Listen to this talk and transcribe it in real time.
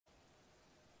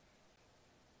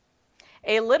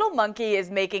A little monkey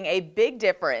is making a big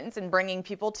difference in bringing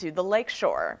people to the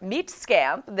Lakeshore. Meet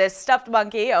Scamp. This stuffed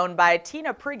monkey, owned by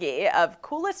Tina Prigge of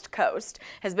Coolest Coast,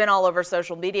 has been all over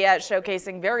social media,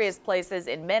 showcasing various places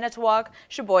in Manitowoc,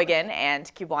 Sheboygan,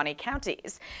 and Kewaunee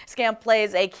counties. Scamp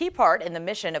plays a key part in the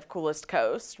mission of Coolest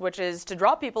Coast, which is to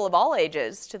draw people of all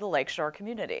ages to the Lakeshore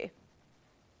community.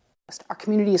 Our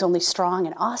community is only strong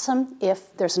and awesome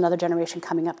if there's another generation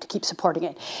coming up to keep supporting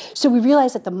it. So we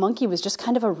realized that the monkey was just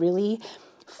kind of a really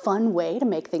fun way to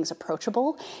make things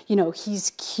approachable. You know,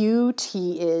 he's cute,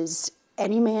 he is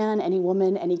any man, any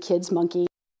woman, any kid's monkey.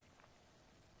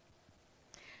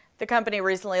 The company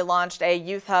recently launched a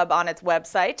youth hub on its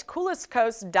website,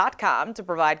 coolestcoast.com, to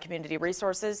provide community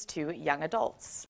resources to young adults.